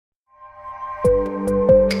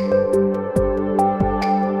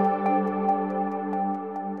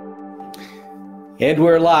And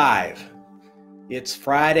we're live. It's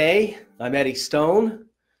Friday. I'm Eddie Stone.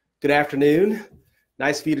 Good afternoon.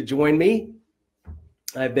 Nice for you to join me.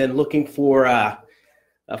 I've been looking forward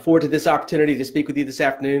to this opportunity to speak with you this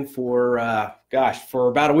afternoon for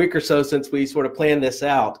about a week or so since we sort of planned this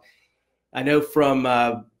out. I know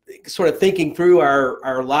from sort of thinking through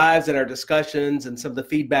our lives and our discussions and some of the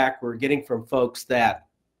feedback we're getting from folks that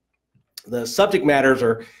the subject matters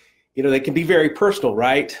are, they can be very personal,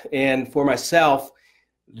 right? And for myself,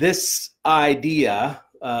 this idea,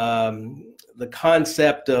 the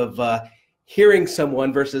concept of hearing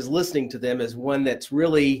someone versus listening to them is one that's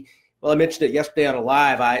really, well, I mentioned it yesterday on a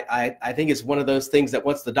live. I think it's one of those things that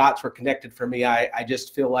once the dots were connected for me, I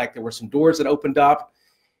just feel like there were some doors that opened up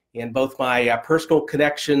in both my personal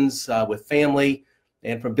connections with family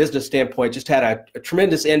and from business standpoint, just had a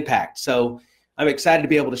tremendous impact. So I'm excited to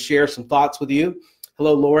be able to share some thoughts with you.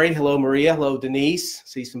 Hello, Lori. Hello, Maria. Hello, Denise.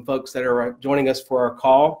 See some folks that are joining us for our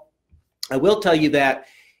call. I will tell you that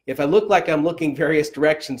if I look like I'm looking various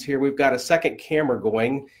directions here, we've got a second camera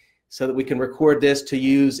going so that we can record this to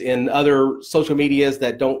use in other social medias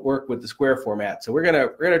that don't work with the square format. So we're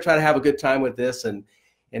gonna try to have a good time with this and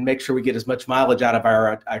make sure we get as much mileage out of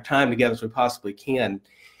our time together as we possibly can.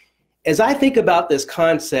 As I think about this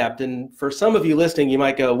concept, and for some of you listening, you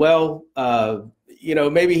might go, well,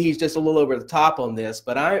 maybe he's just a little over the top on this,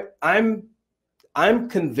 but I'm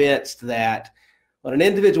convinced that on an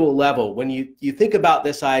individual level, when you think about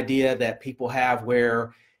this idea that people have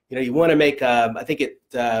where, you want to make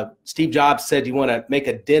Steve Jobs said you want to make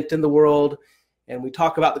a dent in the world, and we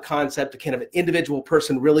talk about the concept of kind of an individual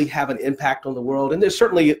person really have an impact on the world, and there's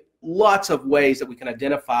certainly lots of ways that we can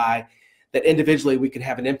identify that individually we can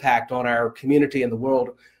have an impact on our community and the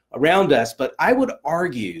world around us. But I would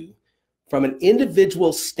argue from an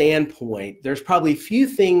individual standpoint, there's probably few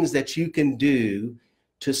things that you can do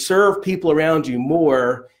to serve people around you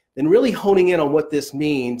more than really honing in on what this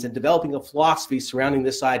means and developing a philosophy surrounding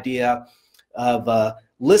this idea of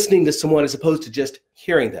listening to someone as opposed to just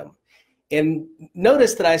hearing them. And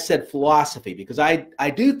notice that I said philosophy because I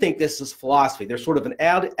do think this is philosophy. There's sort of an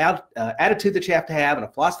attitude that you have to have and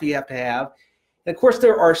a philosophy you have to have. And of course,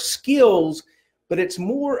 there are skills, but it's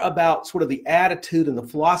more about sort of the attitude and the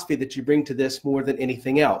philosophy that you bring to this more than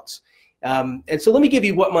anything else. And so let me give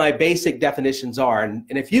you what my basic definitions are. And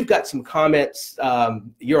if you've got some comments,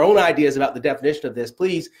 your own ideas about the definition of this,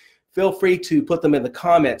 please feel free to put them in the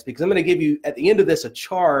comments because I'm going to give you at the end of this a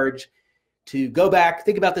charge to go back,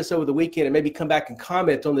 think about this over the weekend, and maybe come back and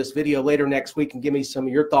comment on this video later next week and give me some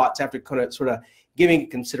of your thoughts after kind of sort of giving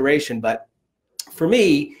consideration. But for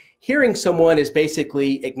me, hearing someone is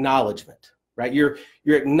basically acknowledgement, right? You're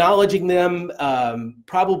acknowledging them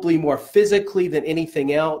probably more physically than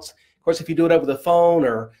anything else. Of course, if you do it over the phone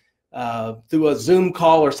or through a Zoom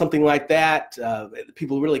call or something like that,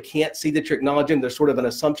 people really can't see that you're acknowledging. There's sort of an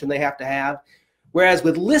assumption they have to have. Whereas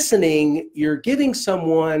with listening, you're giving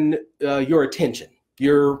someone your attention,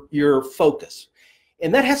 your focus.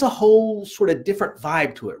 And that has a whole sort of different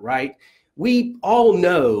vibe to it, right? We all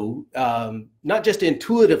know, not just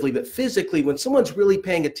intuitively, but physically, when someone's really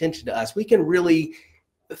paying attention to us, we can really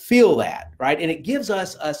feel that, right? And it gives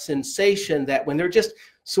us a sensation that when they're just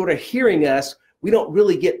sort of hearing us, we don't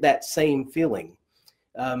really get that same feeling.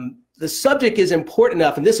 The subject is important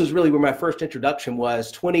enough, and this was really where my first introduction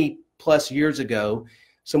was 20 plus years ago.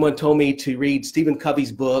 Someone told me to read Stephen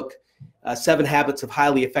Covey's book, 7 Habits of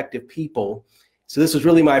Highly Effective People. So this was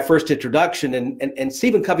really my first introduction. And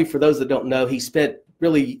Stephen Covey, for those that don't know, he spent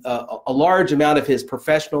really a large amount of his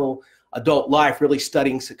professional adult life really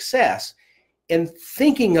studying success and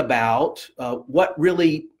thinking about what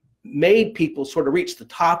really made people sort of reach the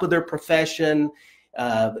top of their profession,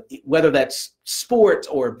 whether that's sports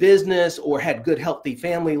or business or had good, healthy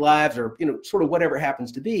family lives or, sort of whatever it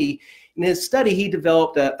happens to be. In his study, he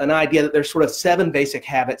developed an idea that there's sort of 7 basic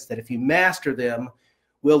habits that if you master them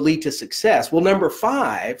will lead to success. Well, number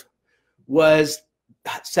 5 was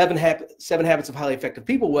 7 habits of highly effective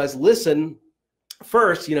people was listen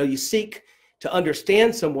first. You seek to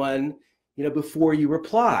understand someone, before you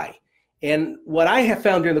reply. And what I have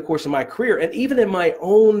found during the course of my career, and even in my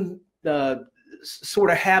own sort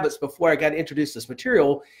of habits before I got introduced to this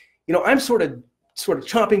material, I'm sort of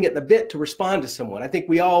chomping at the bit to respond to someone. I think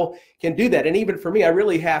we all can do that. And even for me, I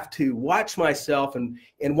really have to watch myself and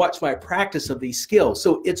watch my practice of these skills.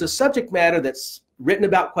 So it's a subject matter that's written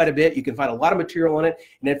about quite a bit. You can find a lot of material on it.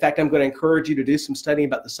 And in fact, I'm going to encourage you to do some studying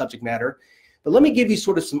about the subject matter. But let me give you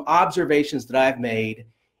sort of some observations that I've made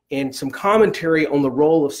and some commentary on the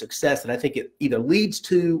role of success that I think it either leads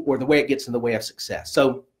to or the way it gets in the way of success.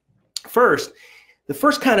 So first, The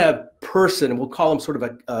first kind of person, and we'll call them sort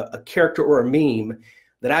of a character or a meme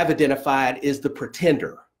that I've identified, is the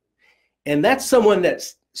pretender. And that's someone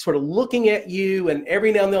that's sort of looking at you, and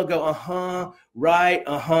every now and then they'll go, uh-huh, right,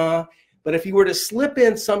 uh-huh. But if you were to slip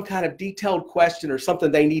in some kind of detailed question or something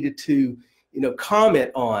they needed to,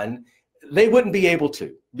 comment on, they wouldn't be able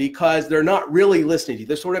to, because they're not really listening to you.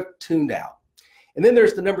 They're sort of tuned out. And then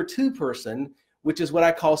there's the number two person, which is what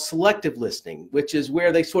I call selective listening, which is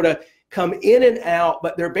where they sort of come in and out,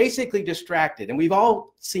 but they're basically distracted. And we've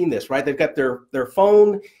all seen this, right? They've got their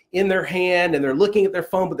phone in their hand and they're looking at their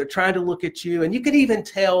phone, but they're trying to look at you. And you can even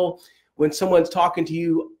tell when someone's talking to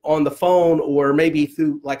you on the phone, or maybe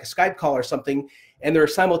through like a Skype call or something, and they're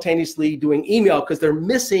simultaneously doing email, because they're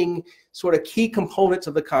missing sort of key components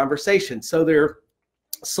of the conversation. So they're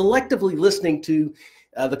selectively listening to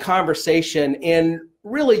the conversation, and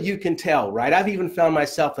really you can tell, right? I've even found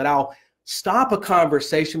myself that I'll stop a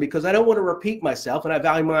conversation because I don't want to repeat myself, and I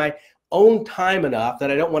value my own time enough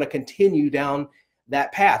that I don't want to continue down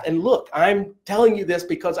that path. And look, I'm telling you this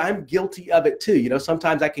because I'm guilty of it too.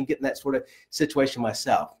 Sometimes I can get in that sort of situation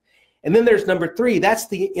myself. And then there's number three, that's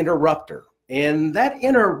the interrupter. And that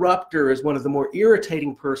interrupter is one of the more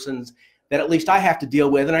irritating persons that at least I have to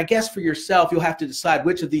deal with. And I guess for yourself, you'll have to decide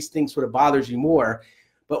which of these things sort of bothers you more.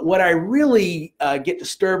 But what I really get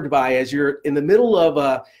disturbed by is you're in the middle of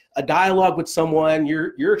a dialogue with someone,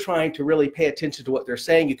 you're trying to really pay attention to what they're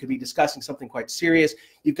saying. You could be discussing something quite serious.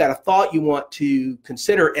 You've got a thought you want to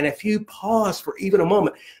consider. And if you pause for even a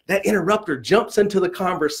moment, that interrupter jumps into the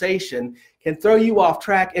conversation, can throw you off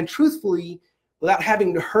track. And truthfully, without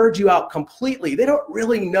having heard you out completely, they don't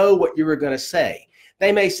really know what you were going to say.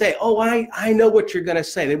 They may say, oh, I know what you're going to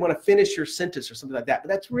say. They want to finish your sentence or something like that. But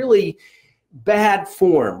that's really bad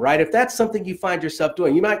form, right? If that's something you find yourself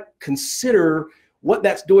doing, you might consider what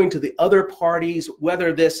that's doing to the other parties,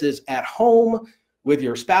 whether this is at home with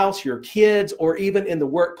your spouse, your kids, or even in the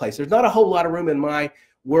workplace. There's not a whole lot of room in my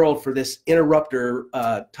world for this interrupter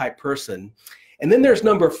type person. And then there's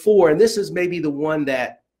number four, and this is maybe the one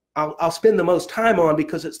that I'll spend the most time on,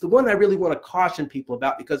 because it's the one I really want to caution people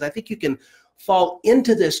about, because I think you can fall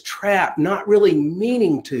into this trap not really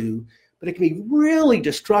meaning to, but it can be really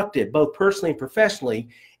destructive, both personally and professionally,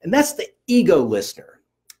 and that's the ego listener.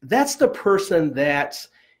 That's the person that's,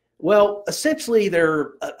 well, essentially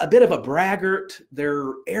they're a bit of a braggart,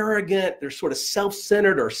 they're arrogant, they're sort of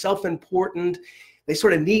self-centered or self-important, they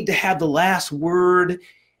sort of need to have the last word.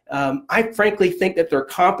 I frankly think that they're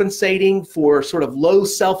compensating for sort of low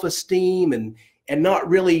self-esteem and not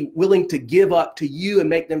really willing to give up to you and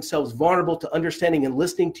make themselves vulnerable to understanding and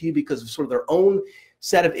listening to you because of sort of their own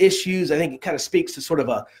set of issues. I think it kind of speaks to sort of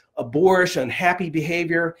a boorish, unhappy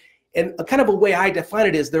behavior. And a kind of a way I define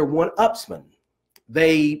it is they're one-upsmen.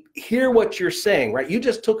 They hear what you're saying, right? You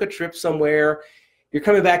just took a trip somewhere. You're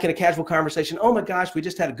coming back in a casual conversation. Oh my gosh, we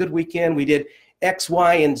just had a good weekend. We did X,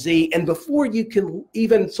 Y, and Z. And before you can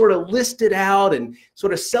even sort of list it out and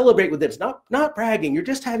sort of celebrate with it, it's not bragging. You're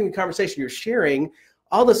just having a conversation. You're sharing.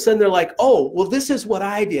 All of a sudden they're like, oh, well, this is what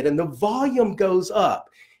I did. And the volume goes up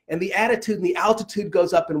and the attitude and the altitude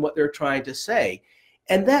goes up in what they're trying to say.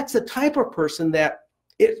 And that's the type of person that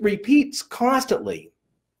it repeats constantly.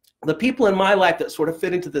 The people in my life that sort of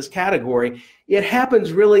fit into this category, it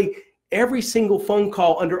happens really every single phone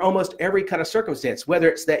call under almost every kind of circumstance, whether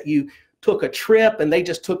it's that you took a trip and they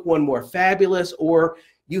just took one more fabulous, or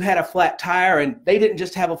you had a flat tire and they didn't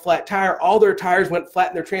just have a flat tire, all their tires went flat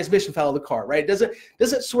and their transmission fell out of the car, right? It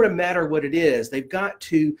doesn't sort of matter what it is. They've got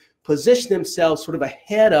to position themselves sort of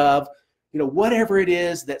ahead of, whatever it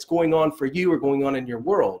is that's going on for you or going on in your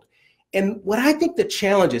world. And what I think the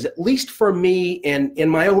challenge is, at least for me and in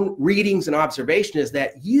my own readings and observation, is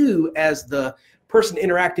that you, as the person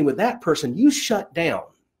interacting with that person, you shut down.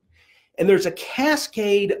 And there's a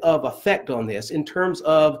cascade of effect on this in terms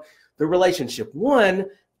of the relationship. One,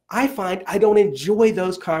 I find I don't enjoy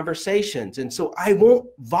those conversations. And so I won't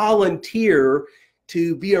volunteer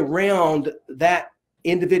to be around that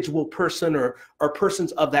individual person or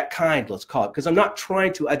persons of that kind, let's call it, because I'm not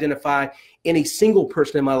trying to identify any single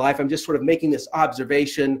person in my life. I'm just sort of making this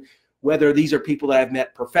observation, whether these are people that I've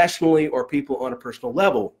met professionally or people on a personal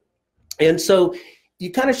level. And so you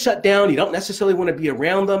kind of shut down. You don't necessarily want to be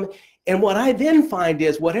around them. And what I then find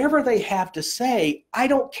is whatever they have to say, I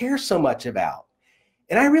don't care so much about.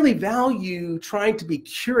 And I really value trying to be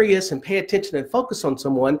curious and pay attention and focus on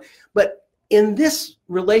someone. But in this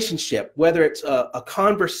relationship, whether it's a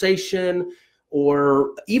conversation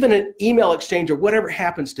or even an email exchange or whatever it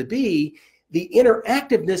happens to be, the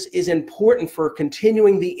interactiveness is important for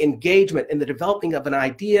continuing the engagement in the developing of an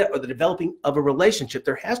idea or the developing of a relationship.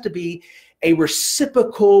 There has to be a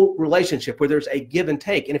reciprocal relationship where there's a give and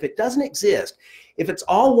take. And if it doesn't exist, if it's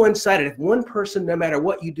all one-sided, if one person, no matter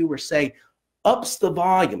what you do or say, ups the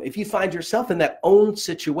volume, if you find yourself in that own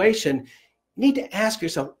situation, you need to ask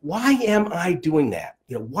yourself, why am I doing that?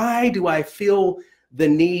 Why do I feel the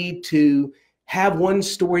need to have one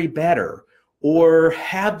story better or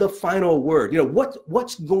have the final word?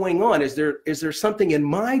 What's going on? Is there something in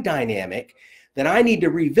my dynamic that I need to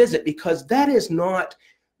revisit? Because that is not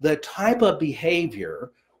the type of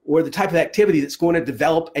behavior or the type of activity that's going to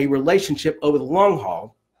develop a relationship over the long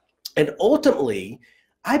haul. And ultimately,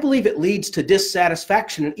 I believe it leads to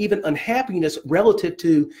dissatisfaction and even unhappiness relative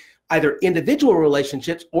to either individual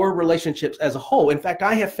relationships or relationships as a whole. In fact,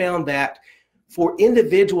 I have found that for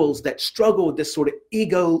individuals that struggle with this sort of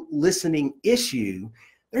ego listening issue,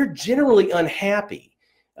 they're generally unhappy.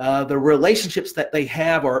 The relationships that they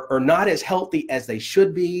have are not as healthy as they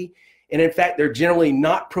should be. And in fact, they're generally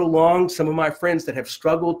not prolonged. Some of my friends that have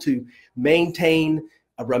struggled to maintain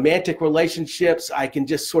romantic relationships, I can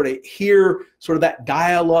just sort of hear sort of that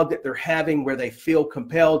dialogue that they're having where they feel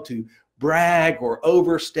compelled to brag or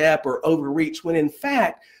overstep or overreach, when in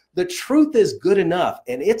fact, the truth is good enough.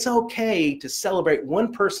 And it's okay to celebrate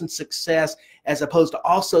one person's success as opposed to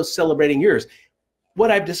also celebrating yours.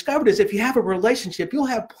 What I've discovered is if you have a relationship, you'll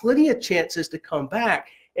have plenty of chances to come back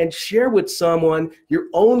and share with someone your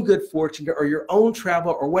own good fortune or your own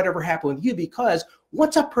travel or whatever happened with you, because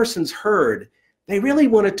once a person's heard, they really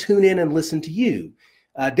want to tune in and listen to you.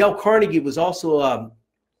 Dale Carnegie was also an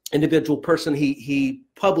individual person. He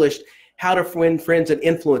published How to Win Friends and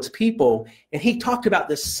Influence People, and he talked about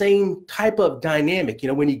the same type of dynamic.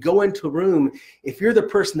 When you go into a room, if you're the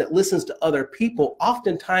person that listens to other people,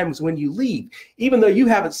 oftentimes when you leave, even though you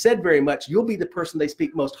haven't said very much, you'll be the person they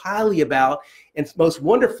speak most highly about and most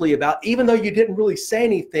wonderfully about, even though you didn't really say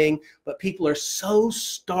anything. But people are so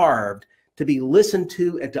starved to be listened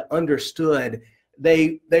to and to understood,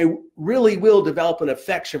 they really will develop an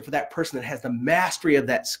affection for that person that has the mastery of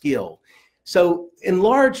that skill. So in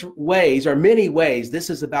large ways, or many ways, this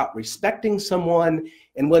is about respecting someone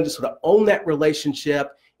and wanting to sort of own that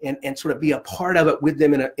relationship and sort of be a part of it with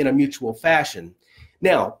them in a mutual fashion.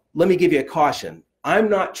 Now, let me give you a caution. I'm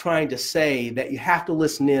not trying to say that you have to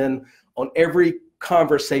listen in on every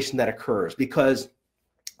conversation that occurs, because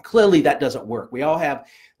clearly that doesn't work. We all have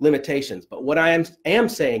limitations. But what I am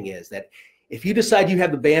saying is that if you decide you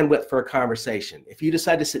have the bandwidth for a conversation, if you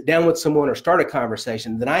decide to sit down with someone or start a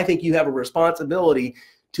conversation, then I think you have a responsibility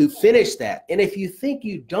to finish that. And if you think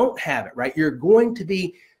you don't have it, right, you're going to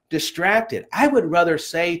be distracted. I would rather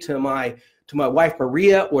say to my wife,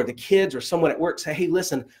 Maria, or the kids or someone at work, say, hey,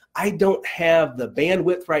 listen, I don't have the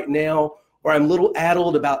bandwidth right now, or I'm a little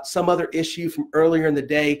addled about some other issue from earlier in the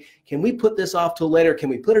day. Can we put this off till later? Can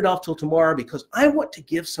we put it off till tomorrow? Because I want to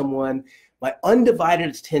give someone my undivided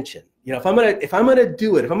attention. If I'm gonna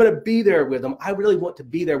do it, if I'm gonna be there with them, I really want to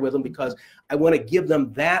be there with them because I want to give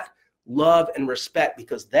them that love and respect,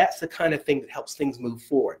 because that's the kind of thing that helps things move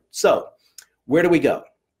forward. So where do we go?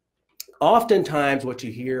 Oftentimes what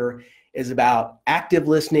you hear is about active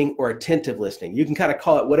listening or attentive listening. You can kind of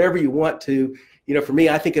call it whatever you want to. For me,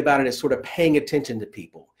 I think about it as sort of paying attention to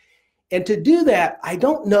people. And to do that, I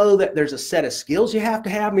don't know that there's a set of skills you have to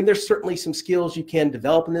have. I mean, there's certainly some skills you can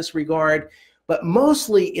develop in this regard, but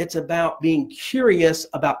mostly it's about being curious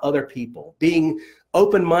about other people, being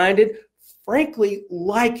open-minded, frankly,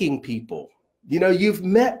 liking people. You've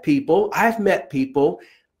met people, I've met people,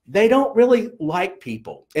 they don't really like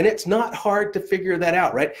people. And it's not hard to figure that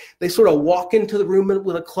out, right? They sort of walk into the room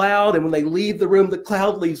with a cloud, and when they leave the room, the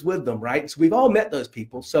cloud leaves with them, right? So we've all met those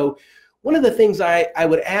people. So one of the things I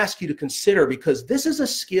would ask you to consider, because this is a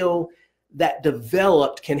skill that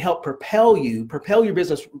developed can help propel your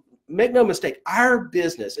business. Make no mistake, our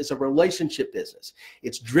business is a relationship business.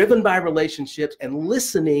 It's driven by relationships, and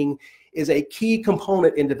listening is a key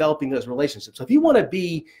component in developing those relationships. So if you want to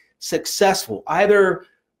be successful, either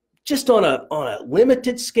just on a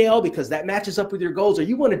limited scale because that matches up with your goals, or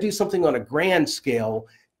you want to do something on a grand scale,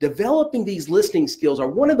 developing these listening skills are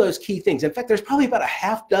one of those key things. In fact, there's probably about a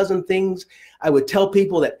half dozen things I would tell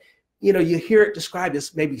people that, you hear it described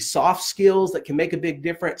as maybe soft skills that can make a big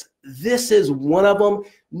difference. This is one of them.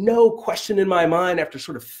 No question in my mind, after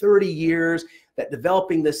sort of 30 years, that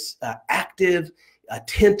developing this active,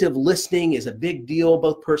 attentive listening is a big deal,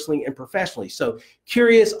 both personally and professionally. So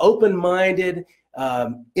curious, open-minded,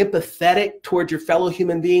 empathetic towards your fellow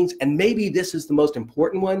human beings. And maybe this is the most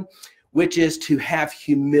important one, which is to have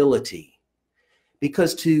humility.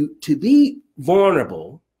 Because to be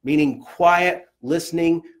vulnerable, meaning quiet,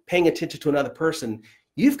 listening, paying attention to another person,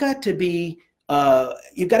 you've got to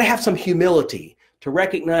have some humility to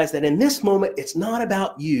recognize that in this moment, it's not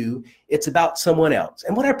about you, it's about someone else.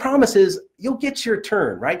 And what I promise is you'll get your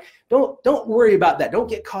turn, right? Don't worry about that. Don't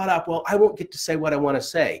get caught up, well, I won't get to say what I want to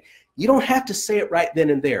say. You don't have to say it right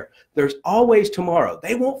then and there. There's always tomorrow.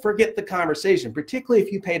 They won't forget the conversation, particularly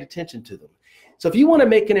if you paid attention to them. So if you want to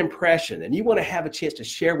make an impression and you want to have a chance to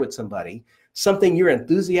share with somebody something you're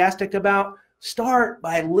enthusiastic about, start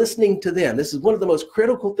by listening to them. This is one of the most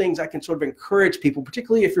critical things I can sort of encourage people,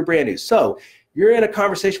 particularly if you're brand new. So you're in a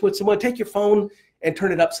conversation with someone, take your phone and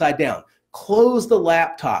turn it upside down. Close the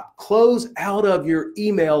laptop, close out of your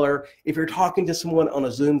emailer if you're talking to someone on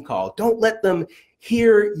a Zoom call. Don't let them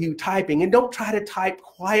hear you typing, and don't try to type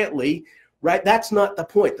quietly, right? That's not the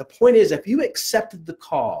point. The point is, if you accepted the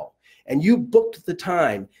call and you booked the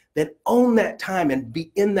time, then own that time and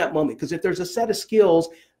be in that moment. Because if there's a set of skills,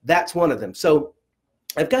 that's one of them. So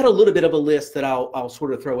I've got a little bit of a list that I'll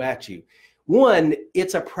sort of throw at you. One,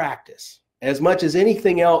 it's a practice. As much as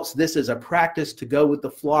anything else, this is a practice to go with the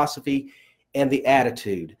philosophy and the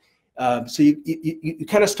attitude. So you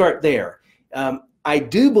kind of start there. I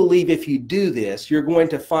do believe if you do this, you're going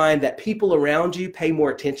to find that people around you pay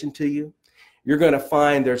more attention to you. You're going to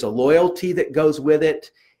find there's a loyalty that goes with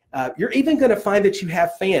it. You're even going to find that you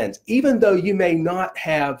have fans, even though you may not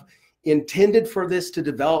have intended for this to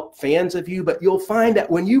develop fans of you, but you'll find that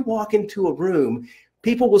when you walk into a room,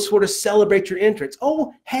 people will sort of celebrate your entrance.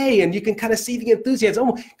 Oh, hey, and you can kind of see the enthusiasm.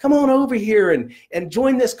 Oh, come on over here and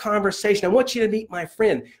join this conversation. I want you to meet my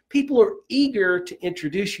friend. People are eager to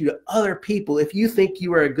introduce you to other people if you think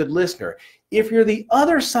you are a good listener. If you're the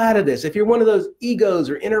other side of this, if you're one of those egos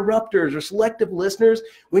or interrupters or selective listeners,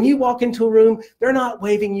 when you walk into a room, they're not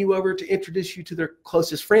waving you over to introduce you to their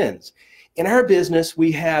closest friends. In our business, we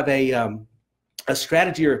have a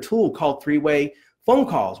strategy or a tool called three-way phone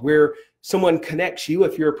calls, where someone connects you,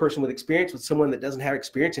 if you're a person with experience, with someone that doesn't have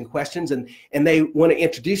experience and questions, and they want to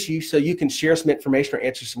introduce you so you can share some information or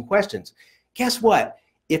answer some questions. Guess what?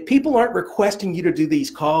 If people aren't requesting you to do these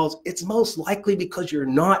calls, it's most likely because you're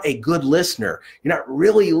not a good listener. You're not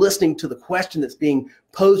really listening to the question that's being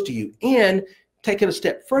posed to you. And take it a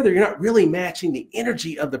step further, you're not really matching the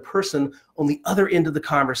energy of the person on the other end of the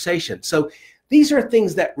conversation. So these are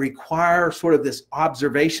things that require sort of this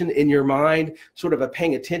observation in your mind, sort of a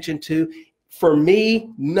paying attention to. For me,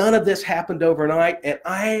 none of this happened overnight, and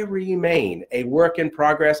I remain a work in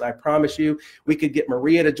progress. I promise you. We could get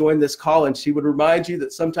Maria to join this call, and she would remind you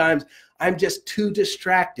that sometimes I'm just too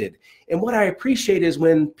distracted. And what I appreciate is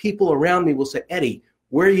when people around me will say, Eddie,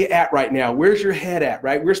 where are you at right now? Where's your head at,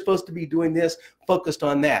 right? We're supposed to be doing this, focused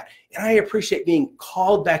on that. And I appreciate being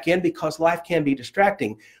called back in because life can be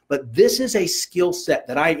distracting. But this is a skill set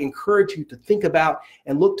that I encourage you to think about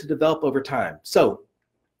and look to develop over time. So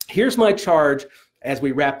here's my charge as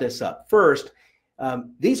we wrap this up. First,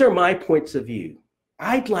 these are my points of view.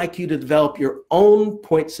 I'd like you to develop your own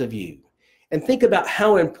points of view and think about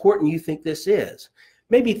how important you think this is.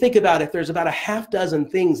 Maybe think about if there's about a half dozen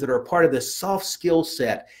things that are a part of this soft skill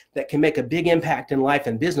set that can make a big impact in life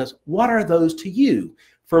and business. What are those to you?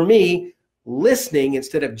 For me, listening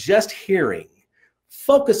instead of just hearing,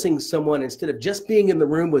 focusing someone instead of just being in the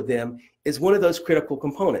room with them is one of those critical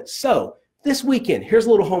components. So this weekend, here's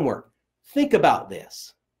a little homework. Think about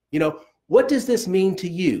this. What does this mean to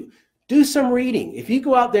you? Do some reading. If you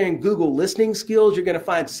go out there and Google listening skills, you're going to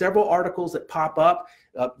find several articles that pop up.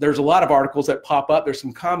 There's a lot of articles that pop up. There's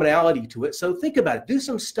some commonality to it. So think about it. Do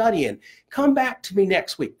some studying. Come back to me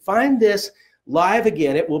next week. Find this live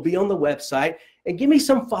again. It will be on the website. And give me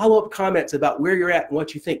some follow-up comments about where you're at and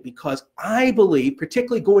what you think, because I believe,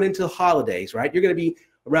 particularly going into the holidays, right? You're going to be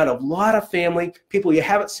around a lot of family, people you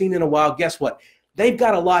haven't seen in a while. Guess what? They've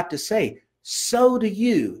got a lot to say. So do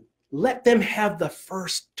you. Let them have the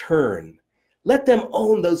first turn. Let them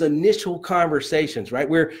own those initial conversations, right?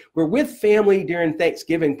 We're with family during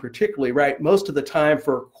Thanksgiving particularly, right? Most of the time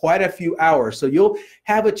for quite a few hours. So you'll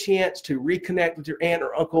have a chance to reconnect with your aunt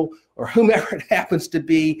or uncle or whomever it happens to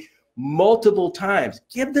be multiple times.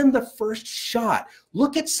 Give them the first shot.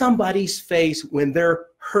 Look at somebody's face when they're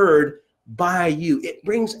heard by you. It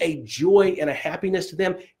brings a joy and a happiness to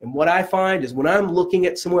them. And what I find is when I'm looking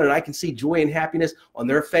at someone and I can see joy and happiness on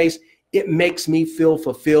their face, it makes me feel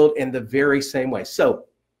fulfilled in the very same way. So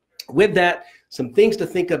with that, some things to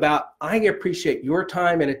think about. I appreciate your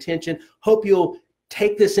time and attention. Hope you'll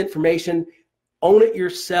take this information, own it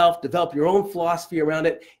yourself, develop your own philosophy around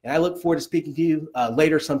it. And I look forward to speaking to you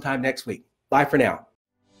later sometime next week. Bye for now.